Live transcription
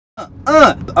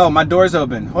Oh, my door's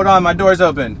open. Hold on, my door's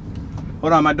open.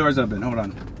 Hold on, my door's open. Hold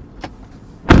on.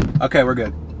 Okay, we're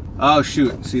good. Oh,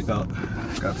 shoot. Seatbelt.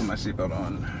 Gotta put my seatbelt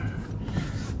on.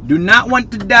 Do not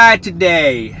want to die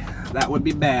today. That would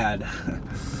be bad.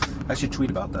 I should tweet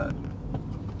about that.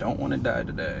 Don't want to die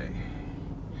today.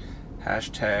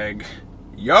 Hashtag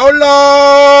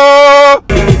YOLO!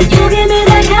 You give me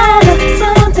that kind of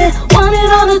something, want it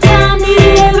all the time, need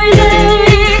it every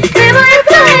day. People you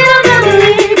say I'll never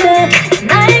leave it,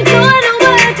 and I ain't going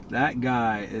nowhere. That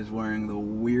guy is wearing the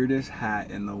weirdest hat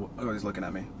in the... Oh, he's looking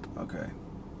at me. Okay.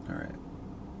 Alright.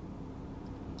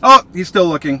 Oh, he's still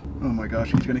looking. Oh my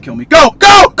gosh, he's gonna kill me. Go!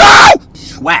 Go! Go!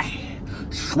 Swag.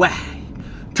 Swag.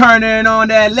 Turning on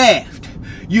that left.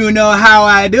 You know how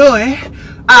I do it.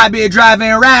 I be driving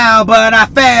around, but I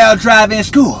failed driving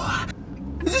school.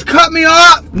 You just cut me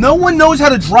off. No one knows how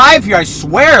to drive here, I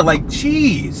swear. Like,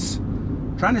 jeez.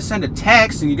 Trying to send a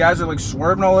text, and you guys are like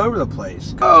swerving all over the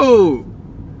place. Oh,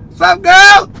 what's up,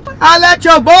 girl? Holla at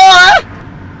your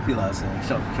boy. She loves it.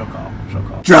 She'll call. She'll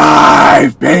call.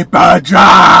 Drive, paper,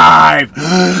 drive.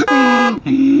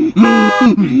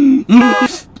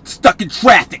 Stuck in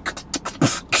traffic.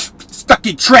 Stuck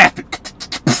in traffic.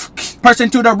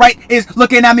 Person to the right is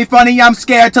looking at me funny. I'm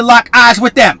scared to lock eyes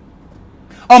with them.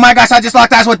 Oh my gosh, I just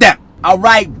locked eyes with them.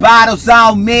 Alright, bottles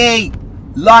on me.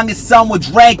 Long as someone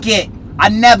drank it. I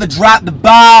never drop the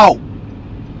ball.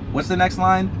 What's the next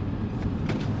line?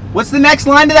 What's the next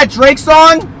line to that Drake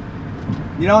song?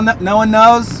 You know, no one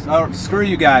knows? Oh, screw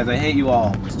you guys. I hate you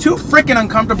all. It's too freaking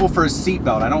uncomfortable for a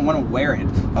seatbelt. I don't want to wear it.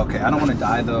 Okay, I don't want to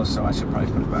die though, so I should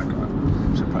probably put it back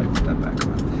on. Should probably put that back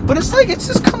on. But it's like, it's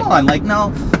just, come on. Like,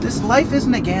 no, this life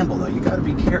isn't a gamble though. You gotta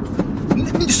be careful.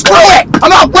 Screw it! I'm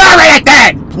not wearing it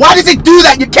then! Why does it do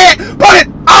that? You can't put it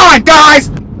on, guys!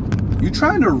 You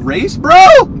trying to race, bro?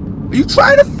 Are you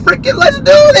trying to freaking, let's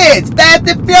do this! Fast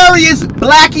and Furious,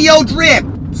 Blackio drip.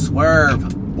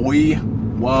 Swerve, boy.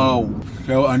 Whoa.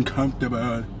 So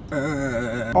uncomfortable.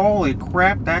 Holy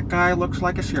crap, that guy looks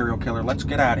like a serial killer. Let's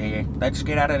get out of here. Let's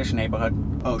get out of this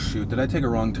neighborhood. Oh shoot, did I take a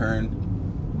wrong turn?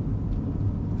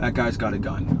 That guy's got a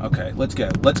gun. Okay, let's go.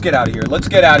 Let's get out of here. Let's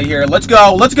get out of here. Let's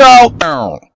go. Let's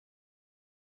go.